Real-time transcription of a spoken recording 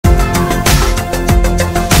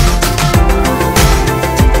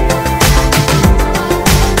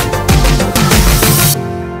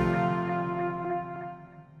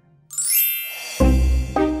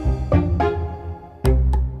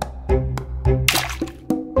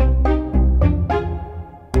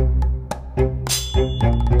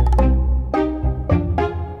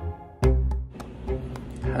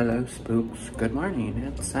Good morning,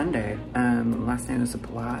 it's Sunday. Last night was a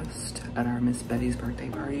blast at our Miss Betty's birthday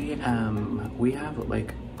party. We have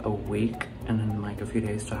like a week and then like a few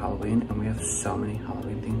days to Halloween, and we have so many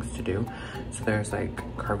Halloween things to do. So there's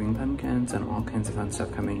like carving pumpkins and all kinds of fun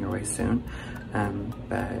stuff coming your way soon.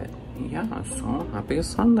 But yeah, so happy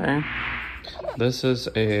Sunday. This is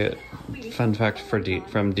a fun fact from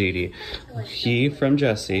Dee Dee. He, from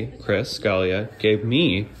Jesse, Chris Scalia, gave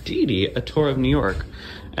me, Dee Dee, a tour of New York.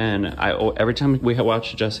 And every time we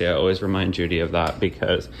watch Jesse, I always remind Judy of that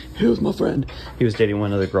because he was my friend. He was dating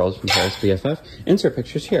one of the girls from Paris BFF. Insert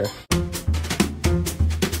pictures here.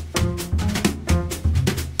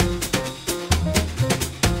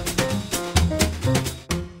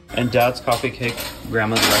 And Dad's coffee cake,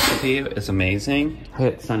 Grandma's recipe is amazing. Hey,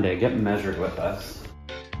 it's Sunday. Get measured with us.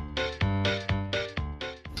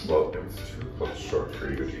 Well, it was too short for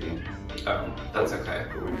you, Judy. Oh, that's okay.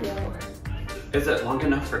 Is it long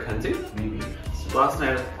enough for Kenzie? Maybe. Last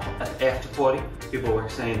night at after 40, people were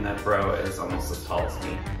saying that bro is almost as tall as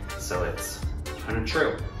me. So it's kind of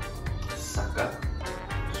true. Sucker.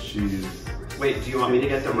 She's... Wait, do you want me to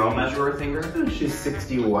get the row measurer finger? She's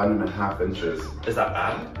 61.5 inches. Is that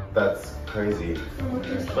bad? That's crazy.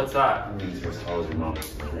 What's that? I mean, she's as tall as your mom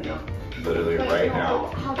right now. Literally right now.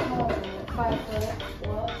 How tall are you? 5 foot?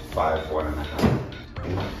 What? 5'1.5".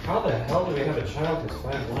 How the hell do we have a child who's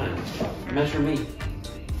 5'1"? Measure me.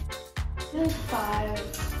 I'm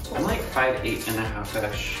 5. I'm like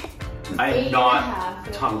 5'8.5"-ish. I'm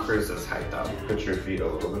not Tom Cruise's height though. Put your feet a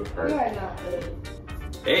little bit apart. You are not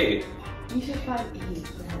 8. 8? You should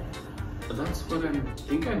 5'8". That's what I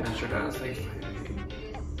think I measured as, like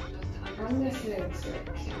 5'8". I'm gonna say 6.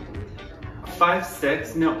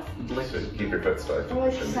 5'6"? No, like Keep your foot stuck. I'm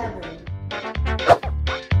like 7.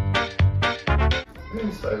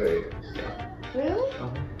 It's 5'8". Really?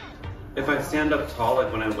 if I stand up tall,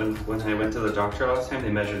 like when I went to the doctor last time, they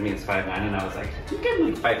measured me as 5'9", and I was like, I think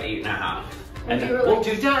I'm like 5'8.5". And then, we'll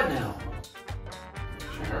do Dad now.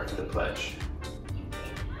 Show her the pledge.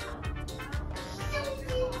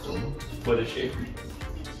 What is she?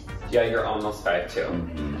 Yeah, you're almost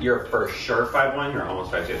 5'2". You're for sure 5'1", you're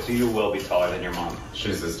almost 5'2", so you will be taller than your mom.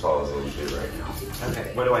 She's as tall as Lindsay right now.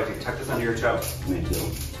 Okay, what do I do? Tuck this under your toe? Thank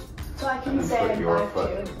you. So I can say I'm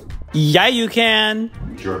 5'2". Yeah, you can.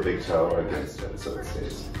 Your big toe against it, so it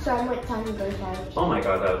stays. So I'm like tiny boy 5'2". Oh my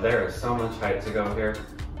god, there is so much height to go here.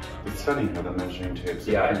 It's funny how the measuring tapes.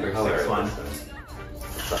 Yeah, I think 6'1".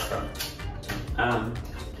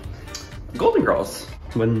 Golden Girls.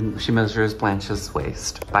 When she measures Blanche's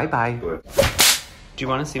waist. Bye bye. Good. Do you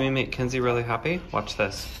want to see me make Kenzie really happy? Watch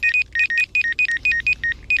this.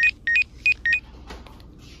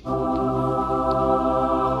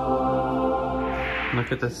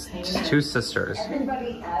 Look at this, two sisters.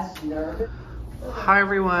 Hi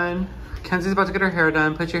everyone. Kenzie's about to get her hair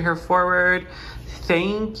done. Put your hair forward.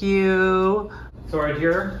 Thank you. So our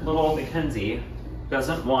dear little Kenzie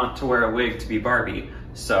doesn't want to wear a wig to be Barbie.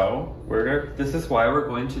 So this is why we're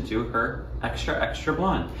going to do her extra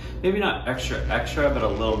blonde. Maybe not extra, but a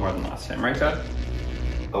little more than last time, right Dad?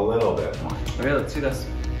 A little bit more. Okay, let's do this.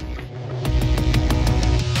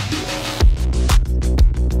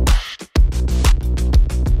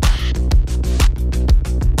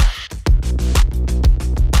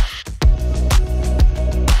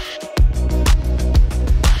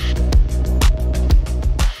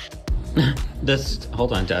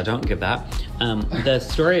 Hold on, Dad, don't give that. The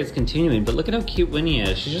story is continuing, but look at how cute Winnie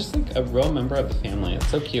is. She's just like a real member of the family. It's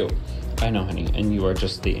so cute. I know, honey, and you are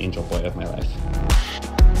just the angel boy of my life.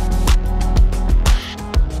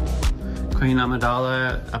 Queen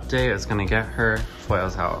Amidala update is gonna get her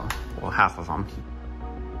foils out. Well, half of them.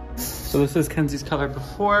 So this is Kenzie's color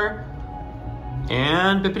before.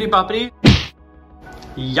 And bippity boppity.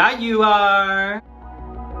 Yeah, you are.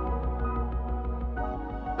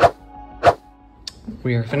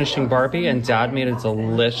 We are finishing Barbie, and Dad made a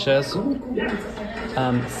delicious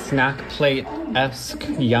snack plate-esque,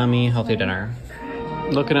 yummy, healthy dinner.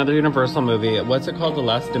 Look, another Universal movie. What's it called? The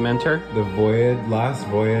Last Dementor? The Last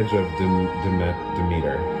Voyage of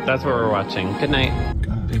Demeter. That's what we're watching. Good night.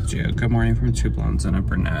 Big Jew. Good morning from Two Blondes and a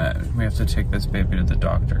Brunette. We have to take this baby to the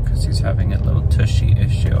doctor because he's having a little tushy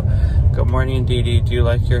issue. Good morning, Dee Dee. Do you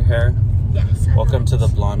like your hair? Yes. Welcome to the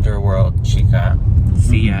blonder world, chica.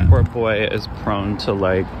 See ya. Poor boy is prone to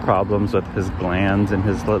like problems with his glands and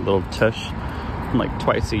his little tush. Like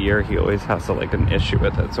twice a year, he always has like an issue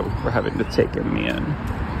with it, so we're having to take him in.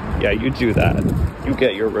 Yeah, you do that. You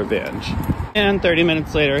get your revenge. And 30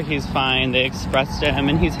 minutes later, he's fine. They expressed to him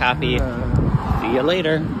and he's happy. See you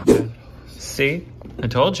later. See? I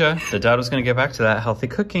told you, the dad was gonna get back to that healthy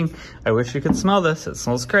cooking. I wish you could smell this. It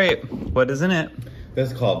smells great. What is in it?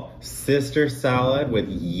 This is called sister salad with,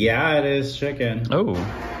 yeah, it is chicken. Oh.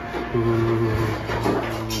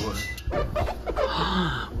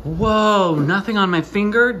 Whoa, nothing on my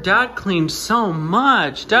finger? Dad cleaned so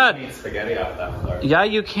much. Dad. Eat spaghetti off that floor. Yeah,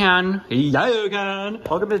 you can. Yeah, you can.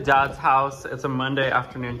 Welcome to Dad's house. It's a Monday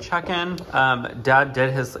afternoon check-in. Dad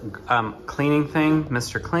did his cleaning thing,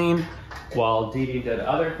 Mr. Clean, while Dee Dee did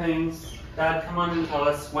other things. Dad, come on and tell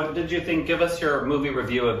us, what did you think? Give us your movie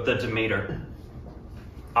review of The Demeter.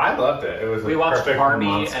 I loved it. It was We a watched perfect Barbie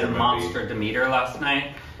monster and movie. Monster Demeter last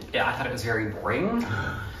night. Yeah, I thought it was very boring.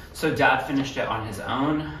 So Dad finished it on his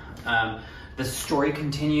own. The story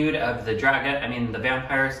continued of the the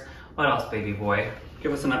vampires. What else, baby boy?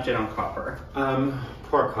 Give us an update on Copper.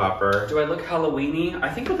 Poor Copper. Do I look Halloween-y? I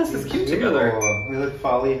think this is cute together. We look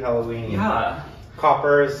folly Halloween. Yeah.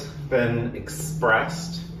 Copper's been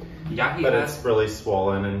expressed, Yeah, he but has. it's really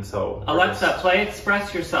swollen, and so Alexa, play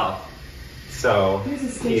Express Yourself. So Here's a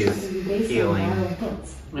he's station based healing on viral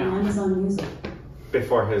hits on Yeah. Amazon Music.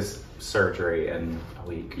 before his surgery in a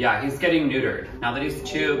week. Yeah, he's getting neutered. Now that he's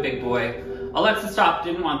 2, big boy. Alexa, stop.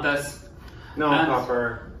 Didn't want this. No,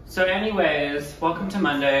 Copper. So anyways, welcome to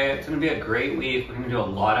Monday. It's gonna be a great week. We're gonna do a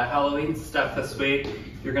lot of Halloween stuff this week.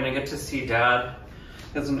 You're gonna get to see Dad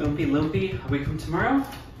as an Oompy Loopy a week from tomorrow.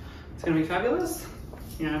 It's gonna be fabulous.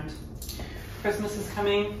 And Christmas is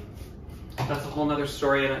coming. That's a whole nother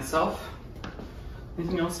story in itself.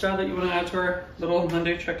 Anything else, Dad, that you wanna add to our little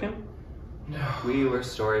Monday check-in? No. We were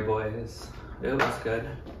story boys. It was good.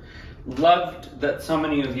 Loved that so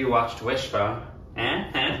many of you watched Wishbone.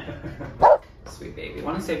 Sweet baby.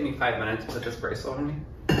 Want to save me 5 minutes to put this bracelet on me?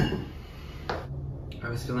 I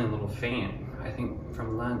was feeling a little faint. I think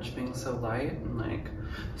from lunch being so light and like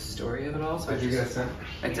the story of it all. So Did you get sent?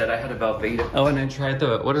 I did. I had a Velveeta. Oh, and I tried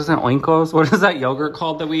the, what is that, Oinkos? What is that yogurt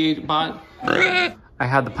called that we bought? I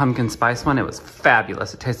had the pumpkin spice one. It was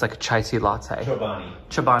fabulous. It tastes like a chai tea latte. Chobani.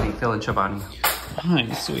 Chobani, feeling Chobani.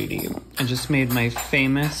 Hi, sweetie. I just made my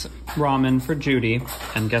famous ramen for Judy.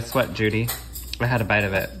 And guess what, Judy? I had a bite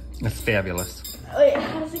of it. It's fabulous. Wait,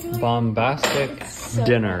 how does it go? Bombastic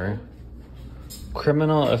dinner.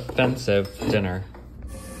 Criminal offensive dinner.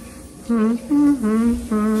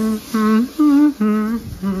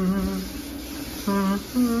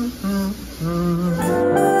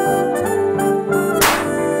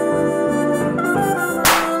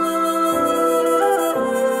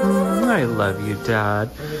 I love you, Dad.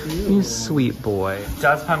 You sweet boy.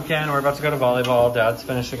 Dad's pumpkin. We're about to go to volleyball. Dad's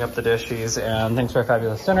finishing up the dishes. And thanks for a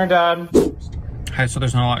fabulous dinner, Dad. Hi, so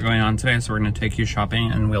there's not a lot going on today, so we're gonna take you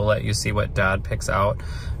shopping and we'll let you see what Dad picks out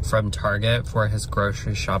from Target for his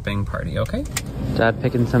grocery shopping party, okay? Dad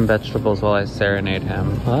picking some vegetables while I serenade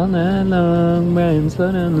him. All night long, Bryan,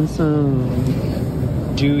 slow down the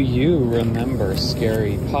song. Do you remember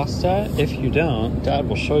scary pasta? If you don't, Dad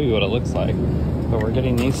will show you what it looks like. But we're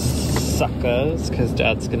getting these suckers because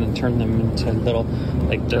Dad's gonna turn them into little,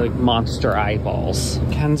 they're like monster eyeballs.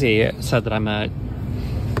 Kenzie said that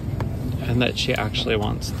and that she actually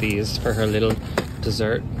wants these for her little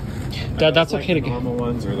dessert. Dad, that's okay to get. Normal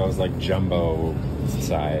ones or those like jumbo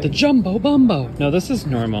size? The jumbo bumbo. No, this is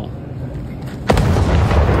normal.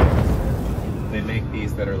 They make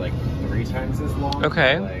these that are like 3 times as long.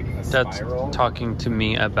 Okay. Like a Dad's spiral. talking to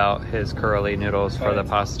me about his curly noodles for the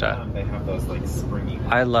pasta. They have those like springy.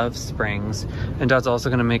 I love springs. And Dad's also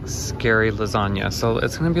gonna make scary lasagna. So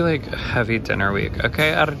it's gonna be like heavy dinner week.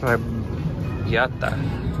 Okay? Yata.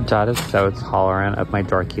 Dad is so tolerant of my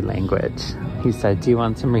dorky language. He said, do you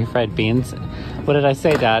want some refried beans? What did I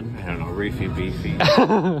say, Dad? I don't know, reefy beefy.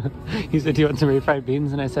 He said, do you want some refried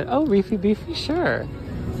beans? And I said, oh, reefy beefy, sure.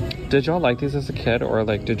 Did y'all like these as a kid, or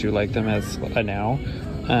like did you like them as a now?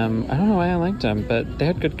 I don't know why I liked them, but they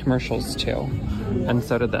had good commercials too. And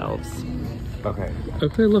so did the elves. Okay.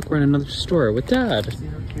 Okay, look, we're in another store with Dad.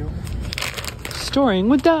 Storing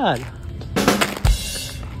with Dad.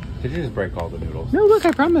 Did you just break all the noodles? No, look,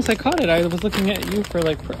 I promise I caught it. I was looking at you for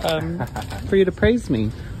like, for you to praise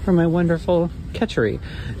me for my wonderful catchery.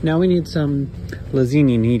 Now we need some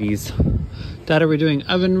lasagne needies. Dad, are we doing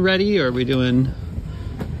oven ready or are we doing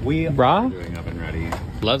raw? We're doing oven ready.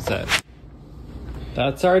 Loves it.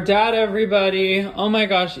 That's our dad, everybody. Oh my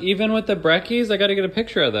gosh, even with the brekkies, I gotta get a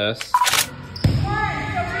picture of this.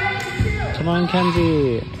 Come on,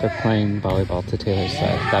 Kenzie. They're playing volleyball to Taylor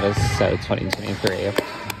Swift. That is so 2023.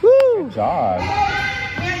 Woo! Good job.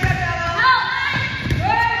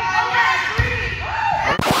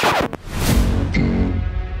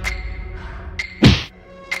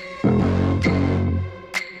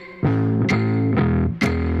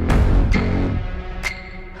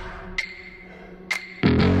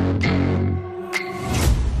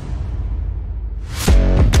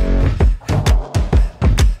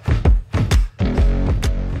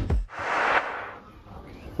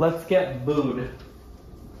 Let's get booed.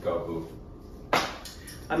 Go boo.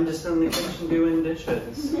 I'm just in the kitchen doing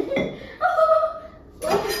dishes.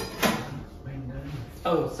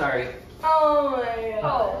 Oh, sorry. Oh my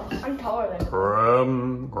god. Oh, I'm taller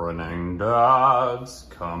than Running dads,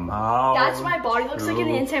 come out. That's what my body looks like in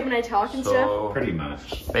the inside when I talk and stuff. Pretty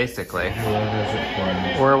much. Basically.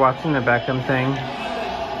 We're We're watching the Beckham thing.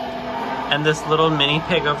 And this little mini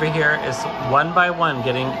pig over here is one by one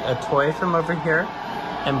getting a toy from over here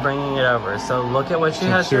and bringing it over. So look at what she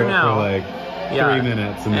has here now. For like 3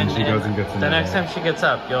 minutes and then she goes and gets another. The next time she gets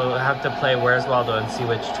up, you'll have to play Where's Waldo and see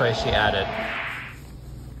which toy she added.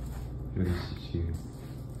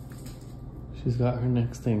 She's got her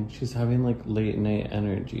next thing. She's having like late night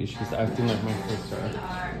energy. She's acting like my sister.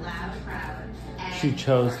 She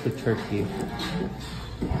chose the turkey.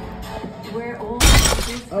 We're all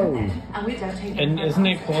And isn't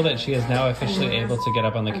it cool that she is now officially able to get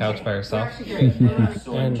up on the couch by herself?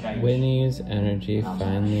 And Whitney's energy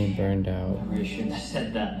finally burned out. I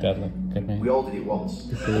said that. Good luck. Good night. We all did it once.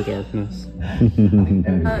 Through the darkness.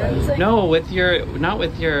 No, with your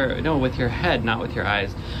head, not with your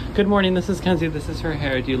eyes. Good morning, this is Kenzie. This is her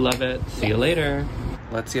hair. Do you love it? See you later.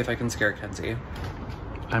 Let's see if I can scare Kenzie.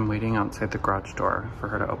 I'm waiting outside the garage door for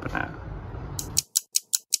her to open it.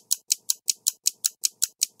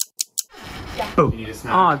 Oh,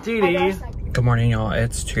 Dee Dee. Good morning, y'all.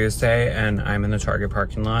 It's Tuesday, and I'm in the Target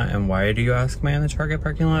parking lot. And why do you ask, am I in the Target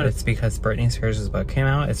parking lot? It's because Britney Spears' book came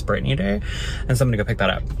out. It's Britney Day, and so I'm gonna go pick that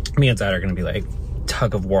up. Me and Dad are gonna be like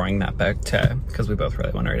tug of warring that book too, because we both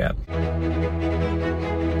really want to read it.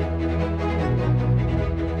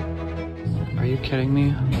 Are you kidding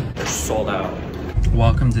me? They're sold out.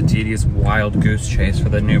 Welcome to Dee Dee's wild goose chase for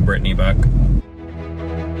the new Britney book.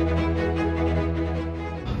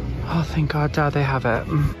 Oh, thank God, Dad, they have it.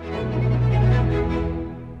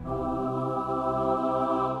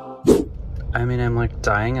 I mean, I'm like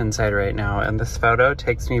dying inside right now, and this photo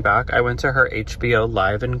takes me back. I went to her HBO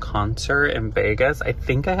Live in concert in Vegas. I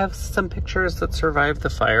think I have some pictures that survived the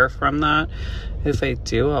fire from that. If I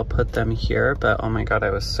do, I'll put them here, but oh my God, I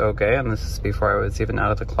was so gay, and this is before I was even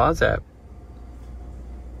out of the closet.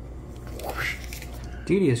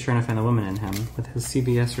 Dee Dee is trying to find the woman in him with his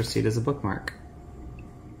CVS receipt as a bookmark.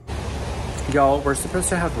 Y'all, we're supposed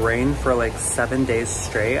to have rain for like 7 days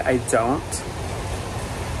straight. I don't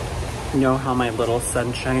know how my little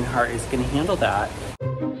sunshine heart is gonna handle that.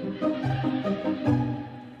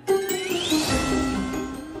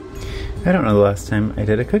 I don't know the last time I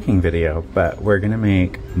did a cooking video, but we're gonna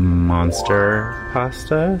make monster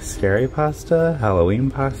pasta, scary pasta,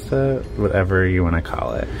 Halloween pasta, whatever you wanna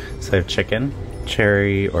call it. So I have chicken,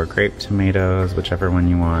 cherry or grape tomatoes, whichever one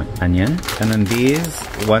you want, onion. And then these,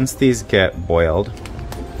 once these get boiled,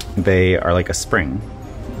 they are like a spring.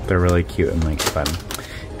 They're really cute and like fun.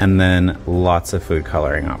 And then lots of food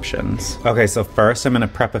coloring options. Okay, so first I'm gonna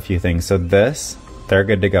prep a few things. So this, they're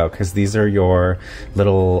good to go because these are your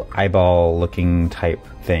little eyeball looking type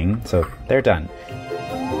thing. So they're done.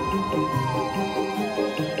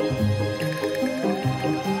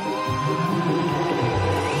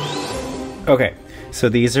 Okay, so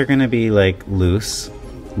these are gonna be like loose,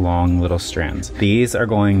 long little strands. These are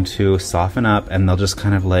going to soften up and they'll just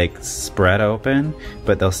kind of like spread open,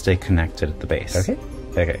 but they'll stay connected at the base. Okay?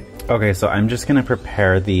 Okay. Okay, so I'm just gonna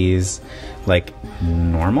prepare these like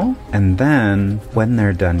normal, and then when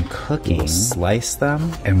they're done cooking, we'll slice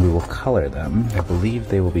them and we will color them. I believe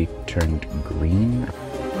they will be turned green.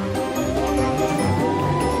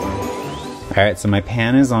 All right, so my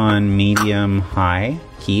pan is on medium-high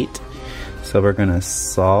heat. So we're gonna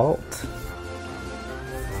salt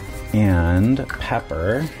and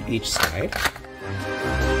pepper each side.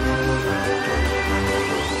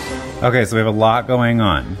 Okay, so we have a lot going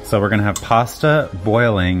on. So we're gonna have pasta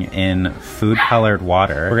boiling in food colored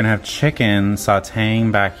water. We're gonna have chicken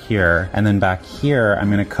sauteing back here. And then back here, I'm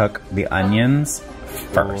gonna cook the onions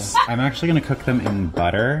first. I'm actually gonna cook them in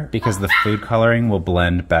butter because the food coloring will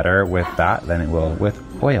blend better with that than it will with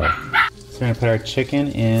oil. So we're gonna put our chicken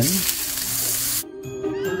in.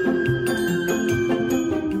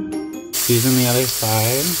 Season the other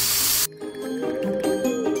side.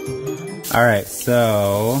 All right,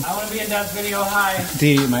 so. I want to be in Dad's video, hi.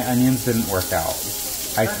 Dee, my onions didn't work out.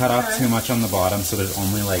 I cut off too much on the bottom, so there's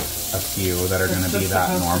only like a few that are gonna be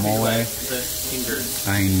that normal way. The fingers.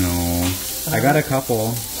 I know. I got a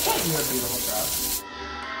couple.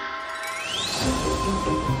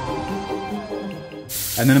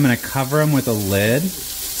 And then I'm gonna cover them with a lid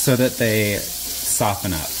so that they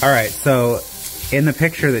soften up. All right, so in the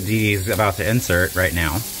picture that Dee Dee's about to insert right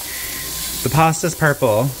now, the pasta's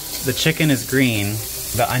purple, the chicken is green,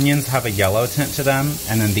 The onions have a yellow tint to them,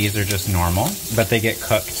 and then these are just normal, but they get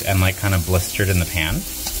cooked and like kind of blistered in the pan.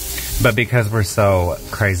 But because we're so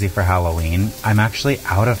crazy for Halloween, I'm actually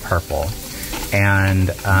out of purple. And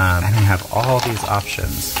I have all these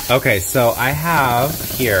options. Okay, so I have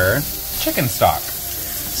here chicken stock.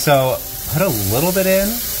 So put a little bit in,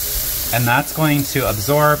 and that's going to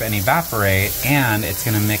absorb and evaporate, and it's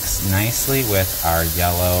gonna mix nicely with our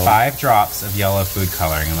yellow. 5 drops of yellow food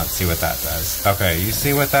coloring, and let's see what that does. Okay, you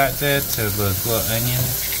see what that did to the little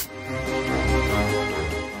onions?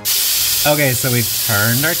 Okay, so we've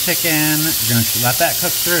turned our chicken. We're gonna let that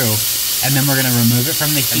cook through, and then we're gonna remove it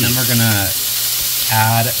from the heat. And then we're gonna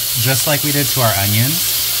add, just like we did to our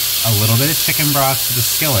onions, a little bit of chicken broth to the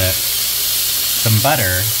skillet, some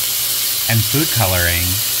butter, and food coloring.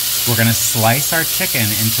 We're gonna slice our chicken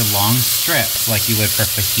into long strips like you would for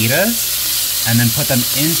fajitas, and then put them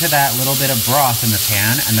into that little bit of broth in the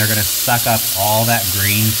pan, and they're gonna suck up all that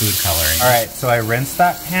green food coloring. All right, so I rinsed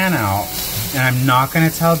that pan out, and I'm not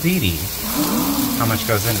gonna tell Dee Dee how much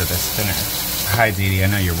goes into this dinner. Hi Dee Dee, I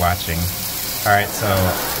know you're watching. All right, so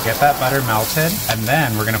get that butter melted, and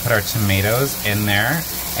then we're gonna put our tomatoes in there,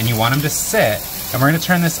 and you want them to sit, and we're gonna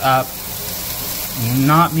turn this up,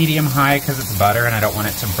 not medium high because it's butter and I don't want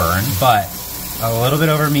it to burn, but a little bit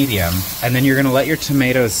over medium. And then you're gonna let your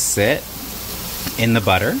tomatoes sit in the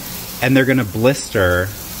butter, and they're gonna blister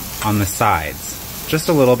on the sides. Just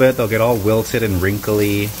a little bit, they'll get all wilted and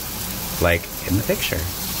wrinkly, like in the picture.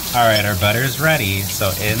 All right, our butter's ready,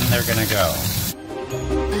 so in they're gonna go.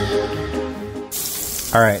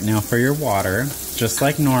 All right, now for your water, just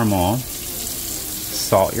like normal,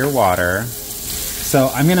 salt your water.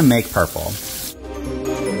 So I'm gonna make purple.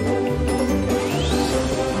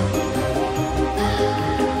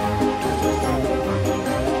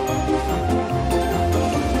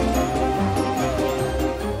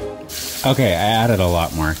 Okay, I added a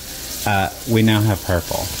lot more. We now have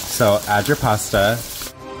purple. So add your pasta.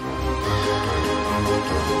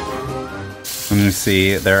 And you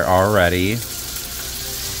see they're already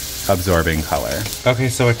absorbing color. Okay,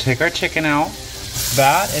 so we take our chicken out.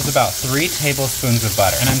 That is about 3 tablespoons of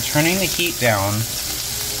butter. And I'm turning the heat down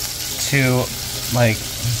to like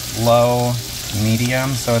low,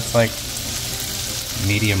 medium. So it's like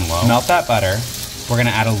medium low. Melt that butter. We're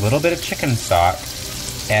gonna add a little bit of chicken stock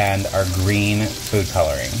and our green food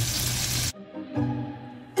coloring.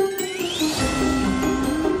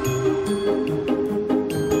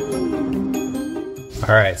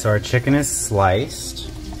 All right, so our chicken is sliced.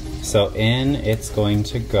 So in it's going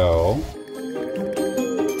to go.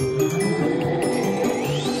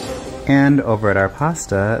 And over at our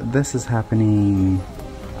pasta, this is happening.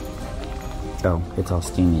 Oh, it's all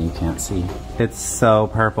steamy, you can't see. It's so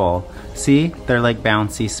purple. See, they're like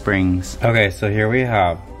bouncy springs. Okay, so here we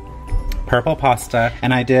have purple pasta,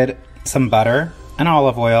 and I did some butter and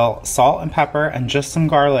olive oil, salt and pepper, and just some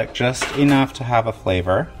garlic, just enough to have a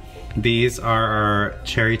flavor. These are our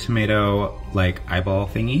cherry tomato like eyeball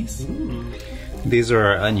thingies. These are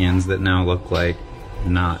our onions that now look like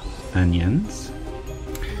not onions.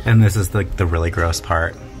 And this is like the really gross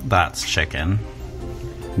part. That's chicken.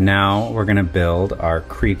 Now we're gonna build our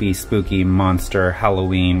creepy, spooky, monster,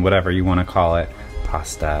 Halloween, whatever you wanna call it,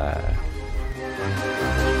 pasta.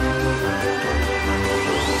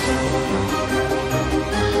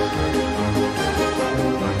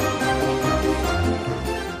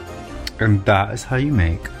 And that is how you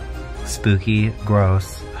make spooky,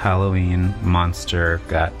 gross, Halloween, monster,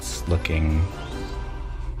 guts looking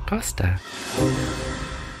pasta.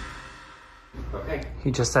 Okay.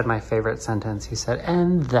 He just said my favorite sentence. He said,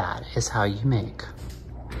 and that is how you make.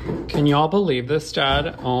 Can you all believe this,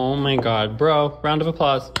 Dad? Oh my God. Bro, round of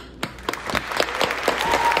applause.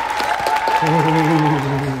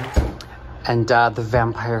 And Dad, the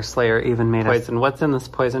vampire slayer, even made poison. What's in this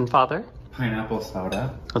poison, Father? Pineapple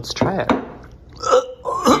soda. Let's try it.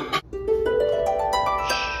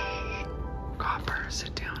 Copper,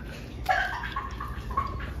 sit down.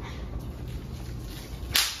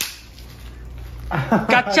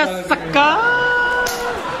 Gotcha, sucker!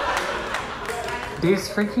 These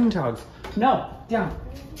freaking dogs. No, down,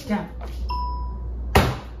 down.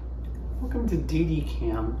 Welcome to DD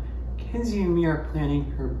Cam. Kenzie and me are planning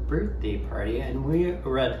her birthday party, and we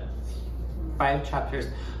read 5 chapters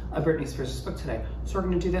of Britney Spears' book today. So we're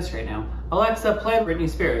gonna do this right now. Alexa, play Britney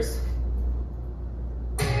Spears.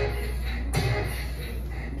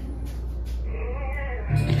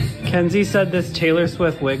 Kenzie said this Taylor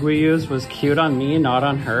Swift wig we used was cute on me, not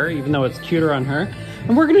on her, even though it's cuter on her.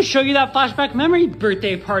 And we're gonna show you that flashback memory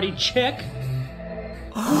birthday party, chick.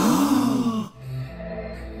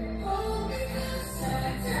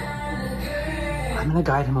 I'm gonna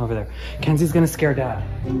guide him over there. Kenzie's gonna scare Dad.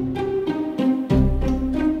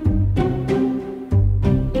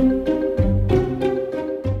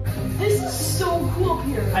 This is so cool up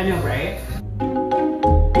here. I know, right?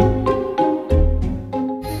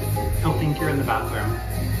 Oh, think you're in the bathroom.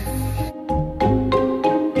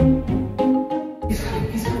 He's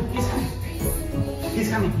coming, he's coming, he's coming. He's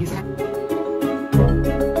coming, he's coming.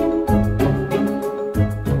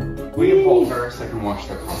 Will you hold her so I can wash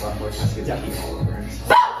their paws off, which has to get pee all over it.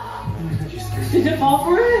 Oh my god, you scared me. Did it fall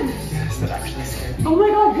for it? Yes, that actually scared me. Oh my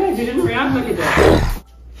god, good. You didn't react like it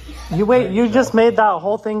did. You just made that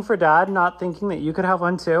whole thing for Dad, not thinking that you could have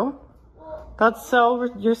one too? That's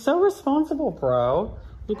you're so responsible, bro.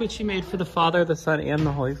 Look what she made for the Father, the Son, and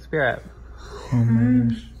the Holy Spirit. Oh my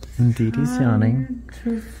gosh. And Dee Dee's yawning.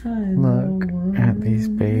 Look at these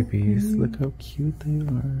babies. Look how cute they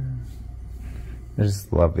are. I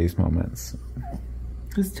just love these moments.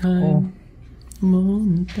 This time,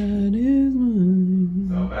 moment that is mine.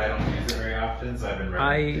 So, but I don't use it very often, so I've been right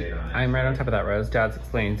on it. I'm right on top of that, Rose. Dad's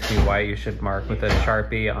explaining to me why you should mark with a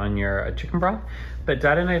Sharpie on your chicken broth. But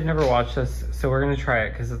Dad and I have never watched this, so we're gonna try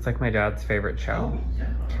it because it's like my dad's favorite show. Oh, yeah.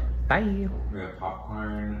 Bye. We have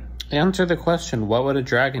popcorn. Answer the question, what would a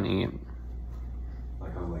dragon eat?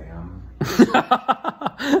 Like a lamb.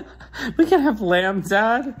 We can have lamb,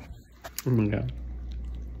 Dad. Oh my god.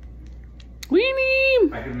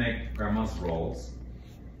 Weenie! I could make grandma's rolls.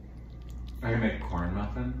 I could make corn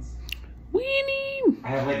muffins. Weenie! I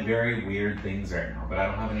have like very weird things right now, but I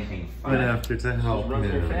don't have anything fun. But after to help Run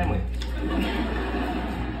your family.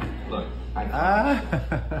 Look,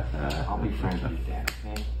 I'll be friends with your dad,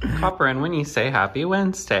 okay? Copper and Winnie say happy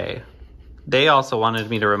Wednesday. They also wanted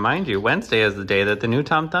me to remind you, Wednesday is the day that the new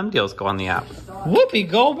Tom Thumb deals go on the app. Whoopi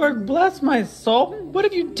Goldberg, bless my soul. What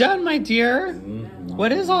have you done, my dear?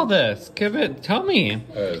 What is all this? Tell me.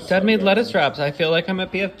 Dad made lettuce wraps. I feel like I'm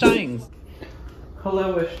at PF Chang's.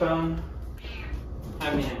 Hello, Wishbone. Hi,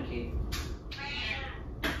 Minaki.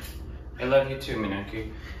 I love you too,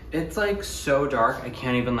 Minaki. It's like so dark, I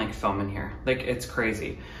can't even like film in here. Like, it's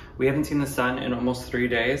crazy. We haven't seen the sun in almost 3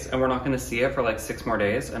 days, and we're not gonna see it for like 6 more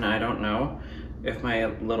days, and I don't know if my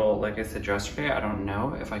little, like I said yesterday, I don't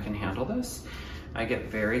know if I can handle this. I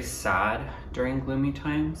get very sad during gloomy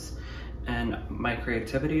times, and my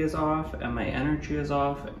creativity is off, and my energy is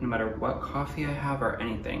off, no matter what coffee I have or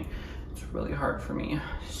anything. It's really hard for me.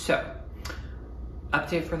 So,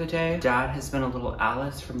 update for the day. Dad has been a little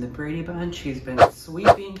Alice from the Brady Bunch. He's been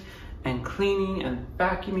sweeping and cleaning and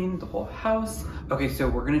vacuuming the whole house. Okay, so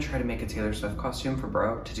we're gonna try to make a Taylor Swift costume for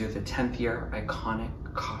bro to do the 10th year iconic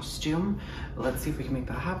costume. Let's see if we can make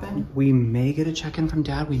that happen. We may get a check-in from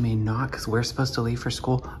Dad, we may not, because we're supposed to leave for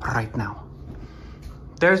school right now.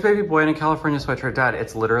 There's baby boy in a California sweatshirt. Dad,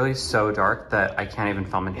 it's literally so dark that I can't even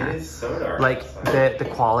film in here. It is so dark. Like, the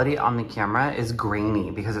quality on the camera is grainy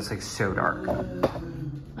because it's like so dark.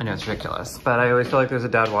 I know it's ridiculous, but I always feel like there's a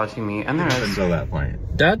dad watching me, and there is. Until that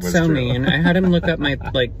point. Dad's Was so true. mean. I had him look up my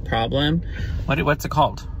like problem. What's it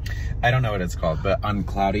called? I don't know what it's called, but on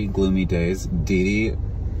cloudy, gloomy days, Dee Dee.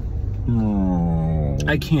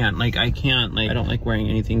 I can't. I don't like wearing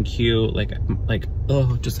anything cute.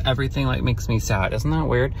 Oh, just everything like makes me sad. Isn't that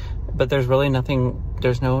weird? But there's really nothing.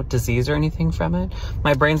 There's no disease or anything from it.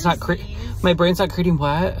 My brain's not creating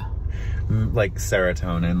what? Like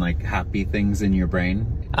serotonin, like happy things in your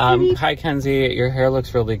brain. Hi Kenzie, your hair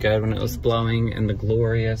looks really good. When it was blowing in the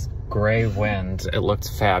glorious gray wind, it looked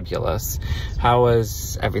fabulous. How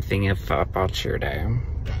was everything about your day?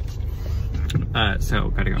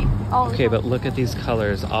 So gotta go. Okay, but look at these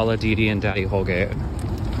colors, a la Dee Dee and Daddy Holgate.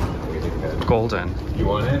 Golden. You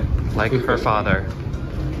want it? Like her father.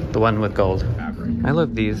 The one with gold. I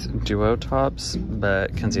love these duo tops,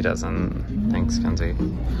 but Kenzie doesn't. Thanks, Kenzie.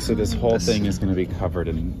 So this whole thing is going to be covered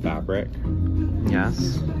in fabric.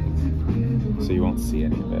 Yes. So you won't see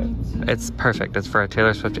any of it. It's perfect. It's for a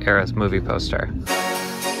Taylor Swift Eras movie poster.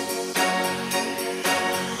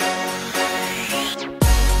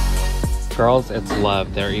 Girls, it's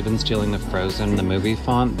love. They're even stealing the Frozen, the movie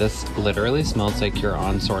font. This literally smells like you're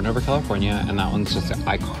on Soarin' Over California, and that one's just an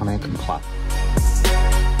iconic clap.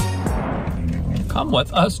 Come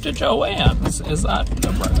with us to Joann's. Is that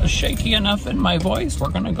shaky enough in my voice? We're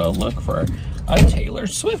gonna go look for a Taylor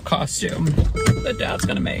Swift costume that Dad's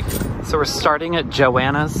gonna make. So we're starting at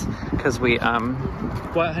Joanna's because we,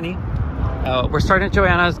 what, honey? We're starting at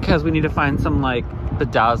Joanna's because we need to find some like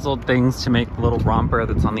bedazzled things to make the little romper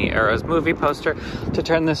that's on the Eras movie poster to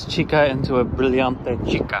turn this chica into a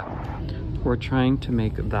brillante chica. We're trying to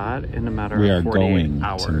make that in a matter of 48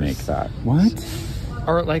 hours. We are going to make that. What?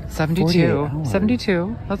 or like 72.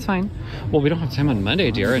 72, that's fine. Well, we don't have time on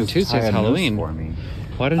Monday, dear, and Tuesday's Halloween. For me.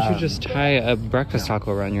 Why don't you just tie a breakfast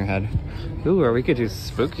taco around your head? Ooh, or we could do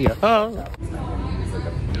spooky. Oh.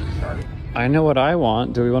 I know what I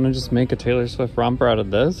want. Do we want to just make a Taylor Swift romper out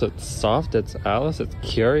of this? It's soft, it's Alice, it's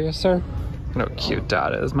Curiouser. Look how cute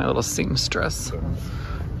Dad is, my little seamstress.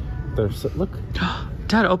 There's, look.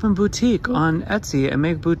 Dad, open boutique on Etsy and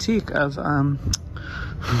make boutique of,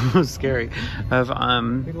 scary, of,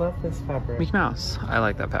 We love this fabric. Mickey Mouse. I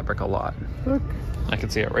like that fabric a lot. Look. I can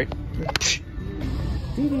see it, right?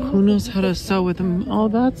 Who knows how to sew with them? Oh,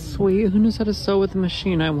 that's sweet. Who knows how to sew with a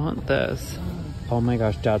machine? I want this. Oh my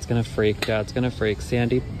gosh, Dad's gonna freak. Dad's gonna freak.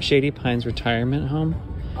 Sandy, Shady Pines Retirement Home.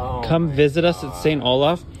 Oh, come visit us at St.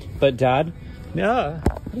 Olaf. But Dad, yeah.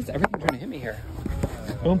 What is everything trying to hit me here?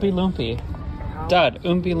 Oompy Loompy. Dad,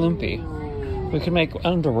 Oompy Loompy. We can make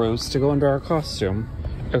underoos to go under our costume.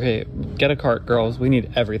 Okay, get a cart, girls. We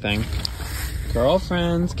need everything.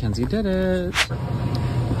 Girlfriends, Kenzie did it.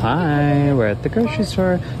 Hi, we're at the grocery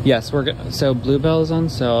store. Yes, we're good. So Bluebell is on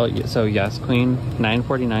sale. So yes, Queen,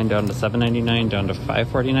 $9.49 down to $7.99 down to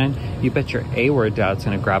 $5.49. You bet your A word Dad's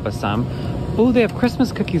gonna grab us some. Oh, they have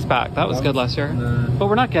Christmas cookies back. That was good last year. But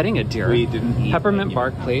we're not getting it, dear. We didn't eat Peppermint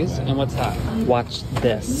bark, please. And what's that? Watch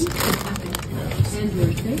this.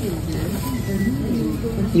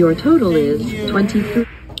 Your total is 23.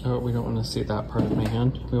 Oh, we don't want to see that part of my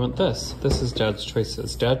hand. We want this. This is Dad's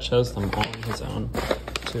choices. Dad chose them all on his own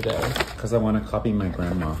today. Because I want to copy my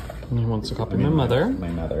grandma. And he wants to copy my mother. My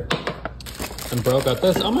mother. And bro got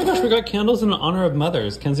this. Oh my gosh, we got candles in honor of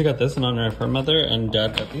mothers. Kenzie got this in honor of her mother, and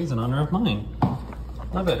Dad got these in honor of mine.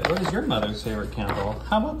 Love it. What is your mother's favorite candle?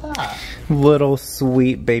 How about that? Little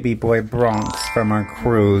sweet baby boy Bronx from our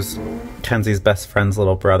cruise. Kenzie's best friend's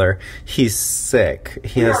little brother. He's sick.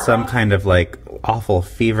 He has some kind of like awful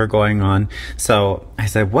fever going on. So I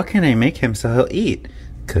said, what can I make him so he'll eat?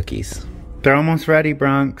 Cookies. They're almost ready,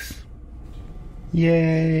 Bronx.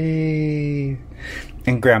 Yay.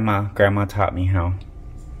 And Grandma taught me how.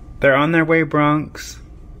 They're on their way, Bronx.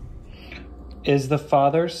 Is the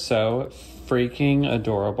father so freaking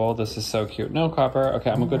adorable? This is so cute. No, Copper. Okay,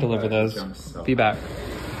 I'm gonna go deliver those. Be back.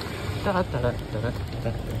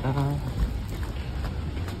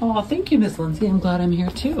 Oh, thank you, Miss Lindsay. I'm glad I'm here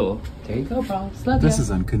too. There you go, Bronx. Love This ya. is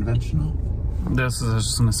unconventional. I was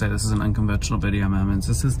just gonna say, this is an unconventional video, Mammons.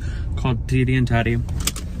 This is called Dee and Daddy.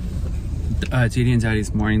 Dee and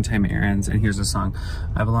Daddy's morning time errands, and here's a song.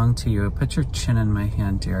 I belong to you. Put your chin in my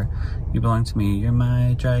hand, dear. You belong to me. You're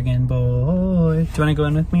my dragon boy. Do you want to go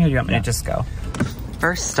in with me, or do you want me to just go?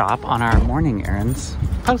 First stop on our morning errands,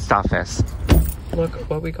 post office. Look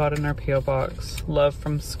what we got in our P.O. box. Love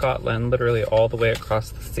from Scotland, literally all the way across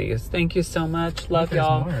the seas. Thank you so much. Love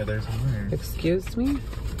y'all. There's more. Excuse me?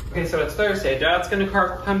 Okay, so it's Thursday. Dad's gonna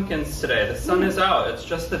carve pumpkins today. The sun is out. It's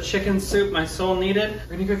just the chicken soup my soul needed.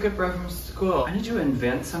 We're gonna go get bread from school. I need to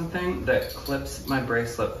invent something that clips my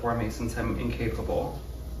bracelet for me since I'm incapable.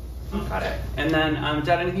 Got it. And then,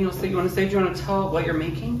 Dad, anything else that you want to say? Do you want to tell what you're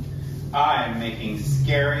making? I'm making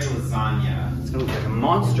scary lasagna. It's gonna look like a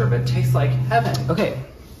monster, but it tastes like heaven. Okay,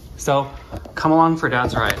 so come along for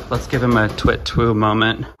Dad's ride. Let's give him a twit-twoo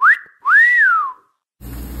moment.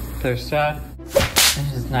 There's Dad. And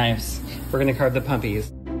his knives. We're gonna carve the pumpies.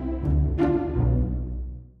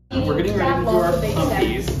 We're getting ready to do our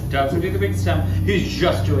pumpies. Dad's gonna do the big stem. He's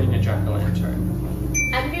just doing a jack-o'-lantern.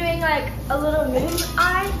 I'm doing like a little moon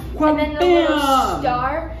eye, and then a little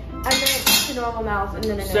star, and then it's a normal mouth, and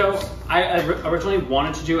then a nose. So I originally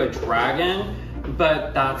wanted to do a dragon,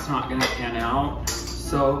 but that's not gonna pan out.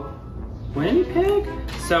 So, Winnie Pig?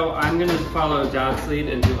 So I'm gonna follow Dad's lead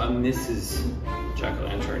and do a Mrs.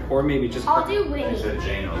 Jack-o'-lantern, or maybe just I'll do Winnie.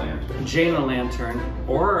 Jane-o'-lantern. Jane-o'-lantern,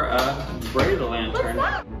 or a Braid-o'-lantern.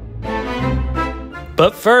 What's that?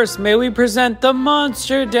 But first, may we present the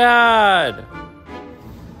Monster Dad!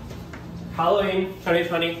 Halloween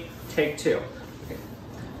 2020, take 2. Okay.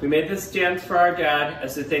 We made this dance for our dad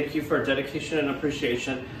as a thank you for dedication and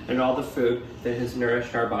appreciation and all the food that has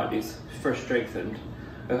nourished our bodies for strengthened.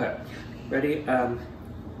 Okay, ready?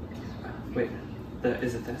 Wait,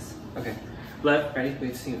 is it this? Okay. Ready?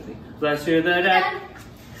 Wait, sing it with me. Let's do the dad.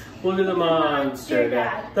 We'll do the Monster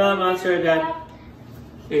Dad. The Monster Dad.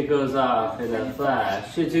 It goes off in a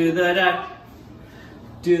flash. You do the dad.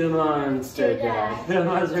 Do the Monster Dad. The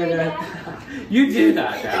Monster Dad. You do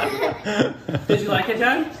that, Dad. Did you like it,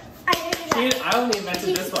 Dad? I did that. I only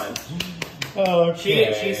invented this one.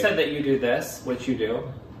 Okay. She said that you do this, which you do,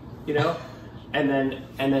 you know, and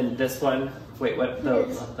then this one. Wait, what? No,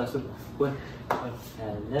 that's what.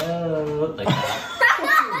 Hello, like that.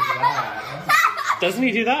 Doesn't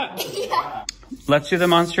he do that? Yeah. Let's do the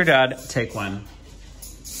monster dad. Take one.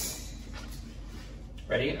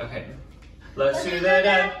 Ready? Okay. Let's do the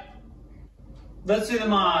dad. Let's do the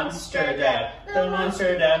monster dad. The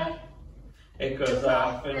monster dad. It goes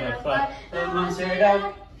off in a flash. The monster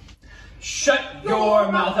dad. Shut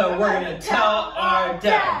your mouth or we're gonna tell our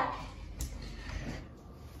dad.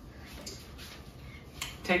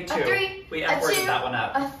 Take two. We F-worded that one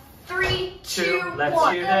up. 3, 2, Let's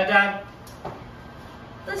 1. do the dad.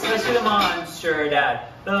 Let's do the monster dad.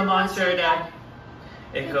 The monster dad.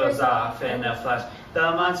 It goes off in a flash. The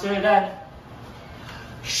monster dad.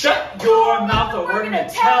 Shut your mouth or we're gonna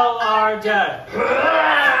tell our dad.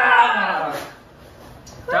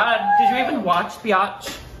 Dad, did you even watch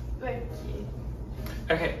Biatch?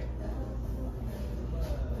 Okay.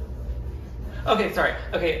 Okay, sorry.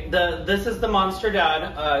 Okay, this is the Monster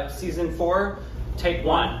Dad, season 4. Take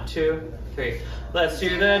 1, 2, 3. Let's do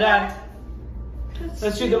the dad.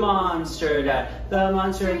 Let's do the Monster Dad. The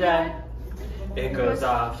Monster Dad. It goes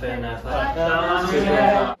off in a flash. The Monster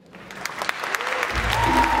Dad.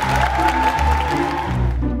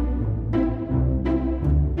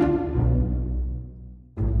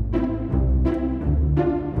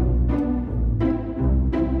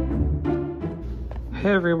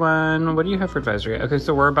 Hey everyone, what do you have for advisory? Okay,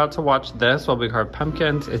 so we're about to watch this while we carve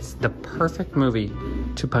pumpkins. It's the perfect movie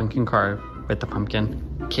to pumpkin carve with the Pumpkin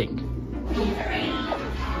King.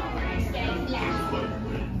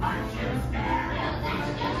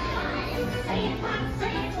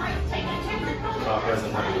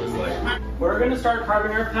 We're gonna start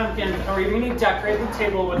carving our pumpkins, and we're gonna decorate the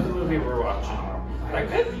table with the movie we're watching. Like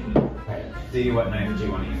good? What knife do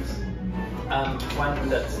you want to use? One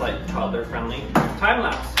that's like toddler friendly. Time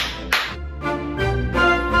lapse.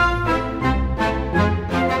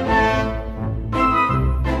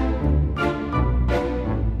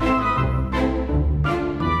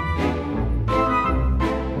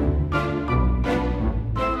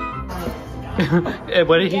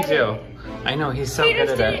 What did he do? I know, he's so good at it.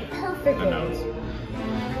 He just did it perfectly.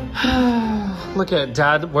 Look at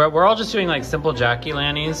Dad. We're all just doing like simple Jackie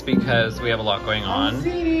Lannies because we have a lot going on.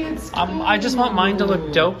 I just want mine to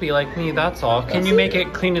look dopey like me, that's all. Can you make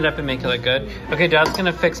it, clean it up and make it look good? Okay, Dad's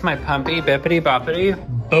gonna fix my pumpy, bippity boppity.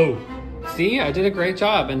 Boo. See, I did a great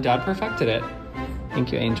job and Dad perfected it.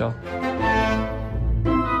 Thank you, Angel.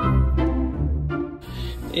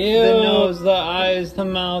 Ew. The nose, the eyes, the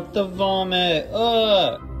mouth, the vomit.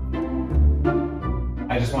 Ugh.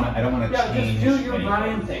 I don't want to change. Just do your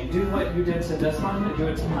Bryan thing. Do what you did to this one and do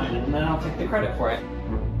it to mine, and then I'll take the credit for it.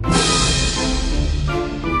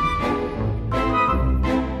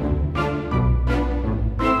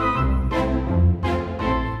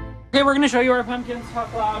 Okay, we're gonna show you our pumpkins.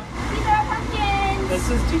 Talk loud. These are our pumpkins. This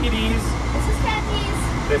is Dee-Dee's. This is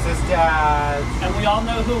Kenzie's. This is Dad's. And we all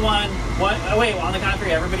know who won. What? Oh wait, on the count of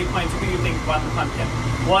 3, everybody points who you think won the pumpkin.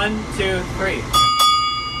 1, 2, 3.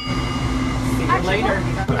 See you later.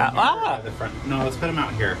 The front. No, let's put them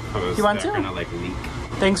out here. You want to? They're gonna like leak.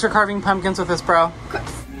 Thanks for carving pumpkins with us, bro. Of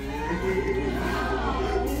course.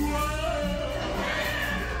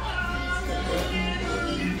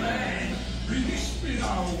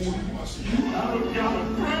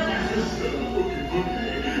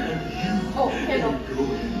 Oh, candle.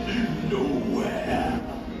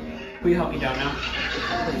 Will you help me down now?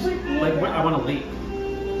 Like, I want to leap.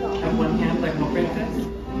 Have one hand, like, more face.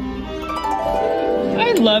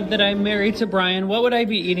 I love that I'm married to Bryan. What would I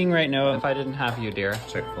be eating right now if I didn't have you, dear?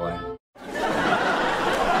 Chick-fil-A.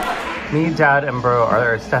 Me, Dad, and Bro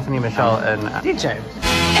are Stephanie, Michelle, and DJ.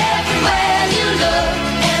 Everywhere you look,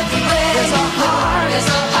 everywhere there's a heart,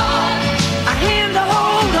 a hand to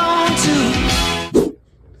hold on to.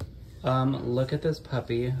 Look at this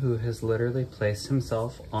puppy who has literally placed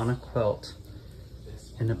himself on a quilt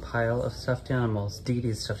in a pile of stuffed animals.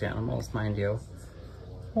 Dee-Dee's stuffed animals, mind you.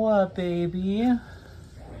 What, baby?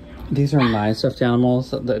 These are my stuffed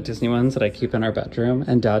animals, the Disney ones that I keep in our bedroom,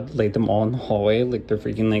 and Dad laid them all in the hallway like they're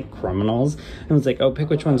freaking like criminals, and was like, oh, pick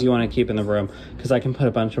which ones you want to keep in the room, because I can put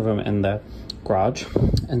a bunch of them in the garage.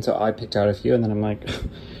 And so I picked out a few, and then I'm like,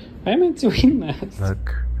 why am I doing this?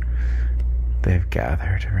 Look, they've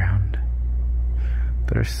gathered around.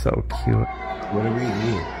 They're so cute. What did we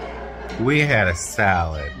eat? We had a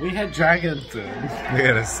salad. We had dragon food. We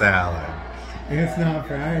had a salad. It's not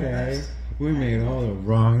Friday. We made all the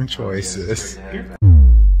wrong choices.